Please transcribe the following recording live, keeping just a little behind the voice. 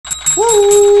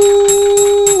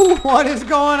Woo! What is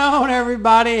going on,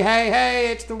 everybody?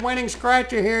 Hey, it's the winning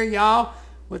scratcher here, y'all,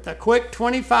 with a quick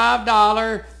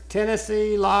 $25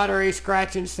 Tennessee lottery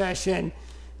scratching session.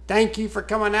 Thank you for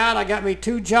coming out. I got me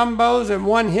 2 jumbos and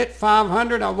 1 hit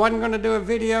 500. I wasn't going to do a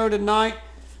video tonight.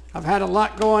 I've had a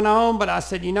lot going on, but I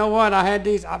said, you know what?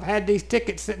 I've had these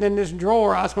tickets sitting in this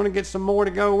drawer. I was going to get some more to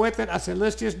go with it. I said,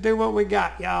 let's just do what we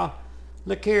got, y'all.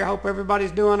 Look here, hope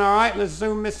everybody's doing all right. Let's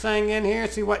zoom this thing in here,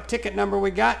 see what ticket number we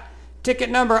got.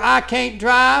 Ticket number I can't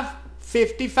drive,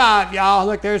 55, y'all.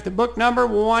 Look, there's the book number,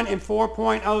 1 and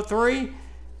 4.03,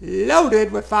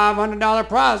 loaded with $500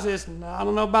 prizes. I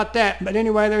don't know about that, but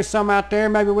anyway, there's some out there.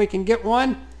 Maybe we can get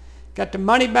one. Got the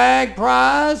money bag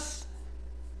prize.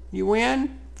 You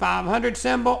win, 500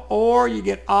 symbol, or you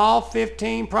get all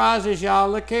 15 prizes,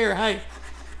 y'all. Look here, hey.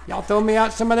 Y'all throw me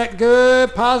out some of that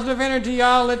good positive energy,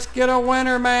 y'all. Let's get a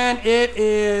winner, man. It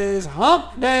is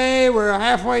hump day. We're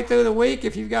halfway through the week.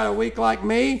 If you've got a week like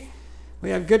me, we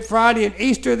have Good Friday and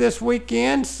Easter this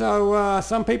weekend. So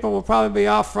some people will probably be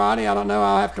off Friday. I don't know.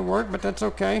 I'll have to work, but that's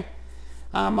okay.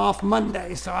 I'm off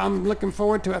Monday, so I'm looking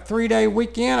forward to a 3-day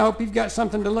weekend. I hope you've got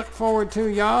something to look forward to,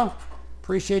 y'all.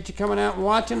 Appreciate you coming out and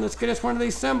watching. Let's get us one of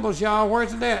these symbols, y'all.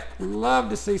 Where's it at? Love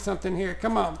to see something here.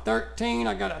 Come on. 13.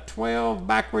 I got a 12.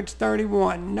 Backwards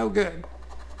 31. No good.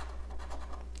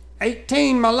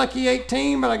 18. My lucky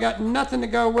 18, but I got nothing to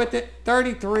go with it.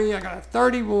 33. I got a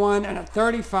 31 and a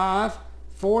 35.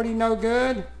 40. No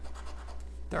good.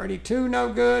 32.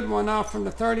 No good. One off from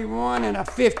the 31 and a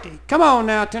 50. Come on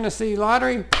now, Tennessee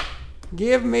Lottery.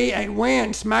 Give me a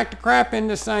win. Smack the crap in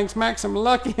this thing. Smack some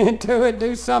luck into it.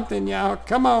 Do something, y'all.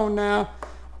 Come on now.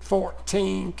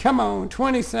 14. Come on.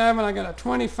 27. I got a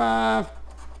 25.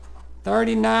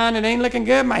 39. It ain't looking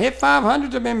good. My hit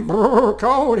 500s have been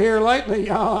cold here lately,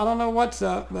 y'all. I don't know what's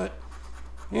up, but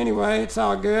anyway, it's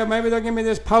all good. Maybe they'll give me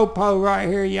this po-po right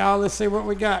here, y'all. Let's see what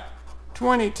we got.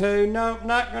 22. Nope,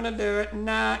 not going to do it.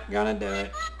 Not going to do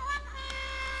it.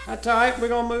 That's all right. We're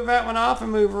going to move that one off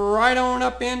and move right on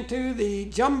up into the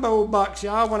Jumbo Bucks,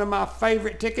 y'all. One of my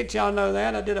favorite tickets. Y'all know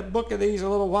that. I did a book of these a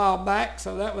little while back,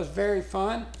 so that was very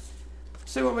fun.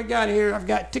 Let's see what we got here. I've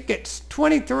got tickets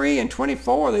 23 and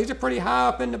 24. These are pretty high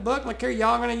up in the book. Look here,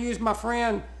 y'all. I'm going to use my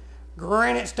friend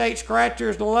Granite State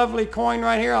Scratcher's lovely coin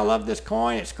right here. I love this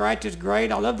coin. It scratches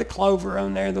great. I love the clover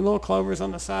on there, the little clovers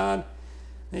on the side.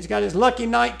 He's got his lucky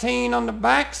 19 on the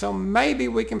back, so maybe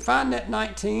we can find that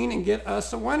 19 and get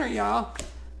us a winner, y'all.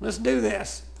 Let's do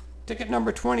this. Ticket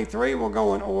number 23, we'll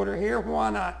go in order here. Why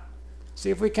not? See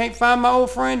if we can't find my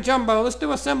old friend Jumbo. Let's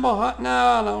do a symbol hunt. No,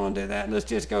 I don't want to do that. Let's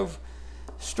just go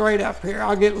straight up here.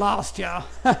 I'll get lost, y'all.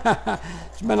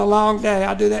 It's been a long day.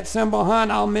 I'll do that symbol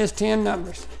hunt. I'll miss 10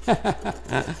 numbers.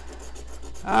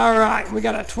 All right, we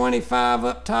got a 25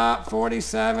 up top,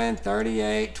 47,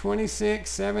 38, 26,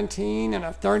 17, and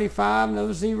a 35,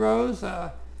 no zeros.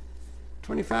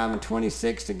 25 and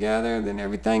 26 together, then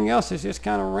everything else is just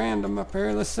kind of random up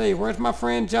here. Let's see, where's my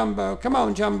friend Jumbo? Come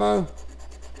on, Jumbo.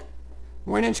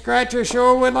 Winning Scratcher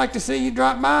sure would like to see you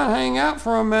drop by and hang out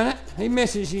for a minute. He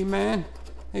misses you, man.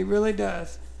 He really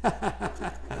does.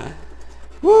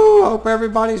 Woo! Hope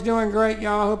everybody's doing great,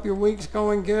 y'all. Hope your week's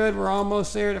going good. We're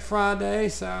almost there to Friday,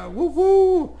 so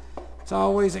woo-woo! It's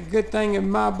always a good thing in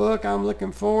my book. I'm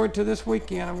looking forward to this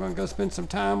weekend. I'm going to go spend some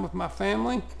time with my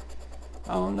family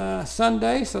on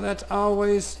Sunday, so that's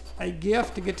always a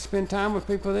gift to get to spend time with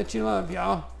people that you love,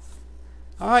 y'all.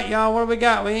 All right, y'all, what do we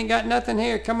got? We ain't got nothing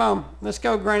here. Come on. Let's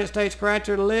go, Granite State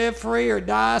Scratcher. Live free or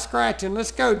die scratching.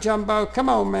 Let's go, Jumbo. Come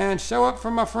on, man. Show up for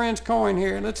my friend's coin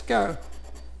here. Let's go.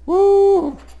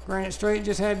 Woo! Granite State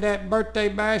just had that birthday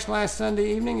bash last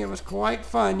Sunday evening. It was quite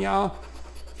fun, y'all.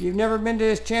 If you've never been to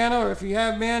this channel, or if you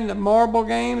have been, the marble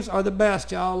games are the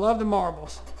best, y'all. Love the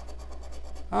marbles.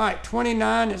 All right,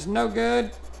 29 is no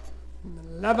good.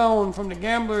 11 from the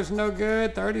Gamblers, no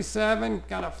good. 37,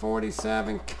 got a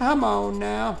 47. Come on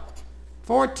now.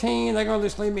 14, they're going to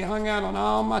just leave me hung out on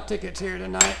all my tickets here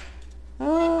tonight. All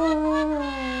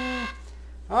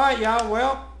right, y'all,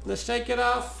 well, let's shake it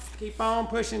off. Keep on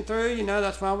pushing through. You know,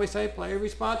 that's why we say play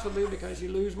responsibly, because you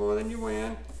lose more than you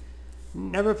win.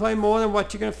 Never play more than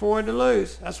what you can afford to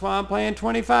lose. That's why I'm playing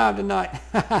 25 tonight.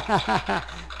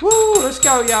 Woo, let's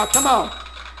go, y'all. Come on.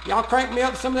 Y'all crank me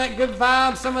up some of that good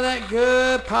vibe, some of that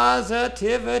good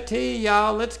positivity,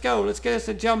 y'all. Let's go. Let's get us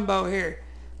a Jumbo here.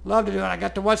 Love to do it. I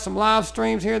got to watch some live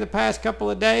streams here the past couple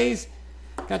of days.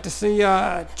 Got to see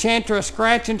Chantra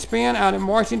Scratch and Spin out in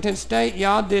Washington State.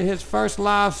 Y'all did his first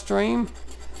live stream.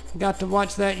 Got to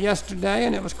watch that yesterday,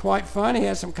 and it was quite fun. He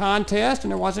had some contests,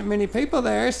 and there wasn't many people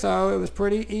there, so it was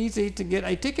pretty easy to get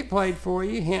a ticket played for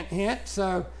you. Hint, hint.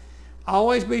 So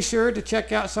always be sure to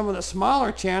check out some of the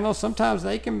smaller channels. Sometimes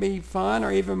they can be fun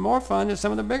or even more fun than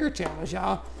some of the bigger channels,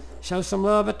 y'all. Show some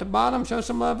love at the bottom, show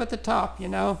some love at the top, you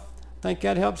know. I think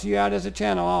that helps you out as a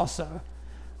channel also.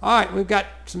 All right, we've got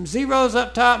some zeros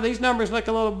up top. These numbers look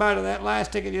a little better. That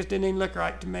last ticket just didn't even look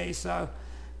right to me. So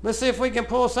let's see if we can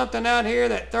pull something out here.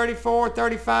 That 34,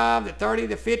 35, the 30,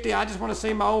 the 50. I just want to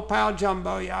see my old pal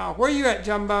Jumbo, y'all. Where you at,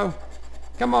 Jumbo?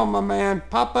 Come on, my man.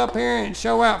 Pop up here and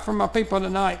show out for my people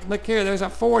tonight. Look here, there's a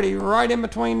 40 right in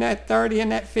between that 30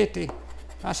 and that 50.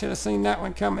 I should have seen that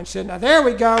one coming, shouldn't I? There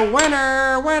we go.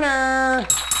 Winner, winner.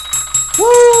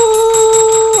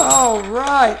 Woo! All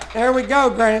right. There we go,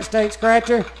 Granite State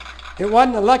Scratcher. It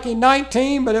wasn't a lucky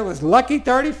 19, but it was lucky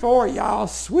 34, y'all.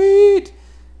 Sweet.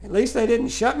 At least they didn't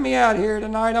shut me out here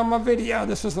tonight on my video.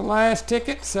 This was the last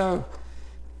ticket, so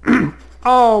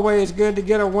always good to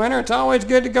get a winner. It's always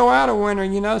good to go out a winner,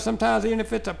 you know. Sometimes even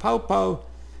if it's a po-po,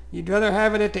 you'd rather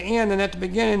have it at the end than at the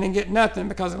beginning and get nothing,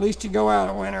 because at least you go out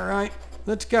a winner, right?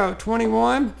 Let's go.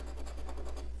 21,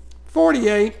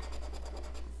 48,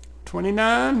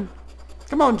 29.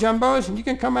 Come on, Jumbos, and you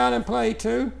can come out and play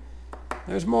too.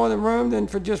 There's more than room than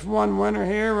for just one winner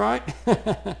here, right?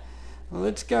 Well,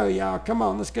 let's go, y'all. Come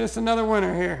on, let's get us another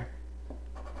winner here.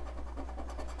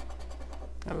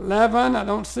 11, I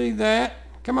don't see that.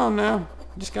 Come on now.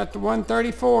 Just got the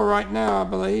 134 right now, I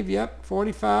believe. Yep,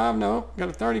 45, nope. Got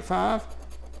a 35.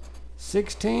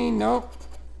 16, nope.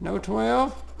 No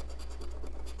 12.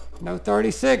 No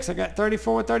 36. I got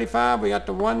 34, 35. We got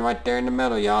the one right there in the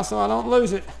middle, y'all, so I don't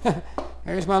lose it.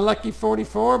 There's my lucky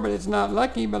 44, but it's not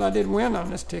lucky, but I did win on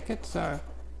this ticket. So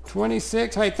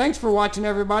 26. Hey, thanks for watching,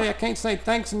 everybody. I can't say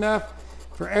thanks enough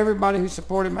for everybody who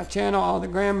supported my channel, all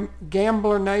the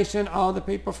Gambler Nation, all the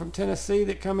people from Tennessee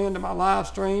that come into my live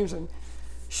streams and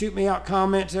shoot me out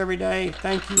comments every day.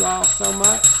 Thank you all so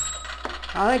much.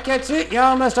 I think that's it,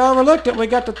 y'all, unless I overlooked it. We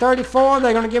got the 34.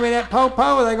 They're going to give me that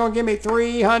po-po, or they're going to give me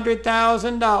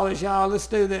 $300,000, y'all. Let's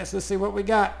do this. Let's see what we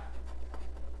got.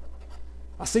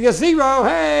 I see a 0.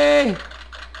 Hey!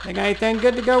 Think anything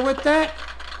good to go with that?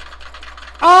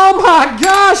 Oh, my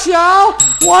gosh, y'all!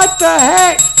 What the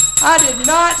heck? I did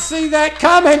not see that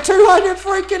coming. $200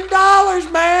 freaking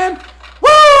dollars, man!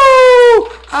 Woo!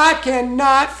 I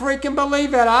cannot freaking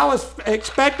believe it. I was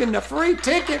expecting the free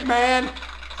ticket, man.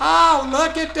 Oh,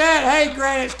 look at that. Hey,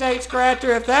 Granite State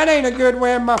Scratcher, if that ain't a good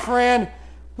win, my friend.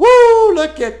 Woo,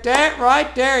 look at that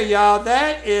right there, y'all.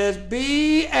 That is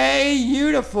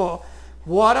beautiful.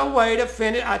 What a way to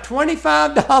finish. A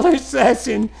 $25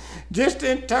 session just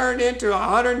turned into a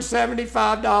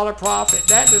 $175 profit.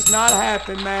 That does not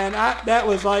happen, man. That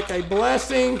was like a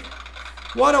blessing.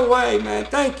 What a way, man.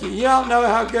 Thank you. You don't know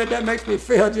how good that makes me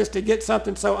feel just to get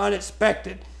something so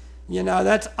unexpected. You know,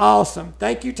 that's awesome.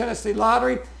 Thank you, Tennessee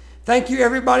Lottery. Thank you,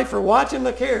 everybody, for watching.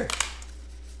 Look here.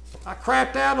 I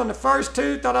crapped out on the first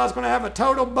two, thought I was going to have a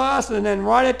total bust, and then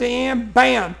right at the end,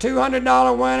 bam,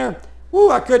 $200 winner.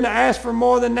 Woo, I couldn't have asked for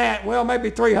more than that. Well, maybe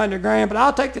 300 grand, but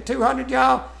I'll take the 200,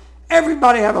 y'all.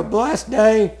 Everybody have a blessed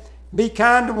day. Be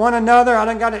kind to one another. I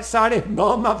done got excited,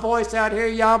 blowing my voice out here,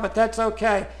 y'all, but that's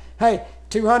okay. Hey,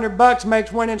 $200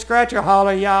 makes winning Scratcher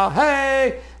holler, y'all.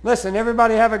 Hey, listen,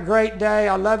 everybody have a great day.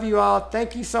 I love you all.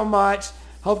 Thank you so much.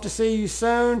 Hope to see you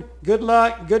soon. Good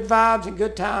luck, good vibes, and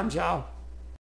good times, y'all.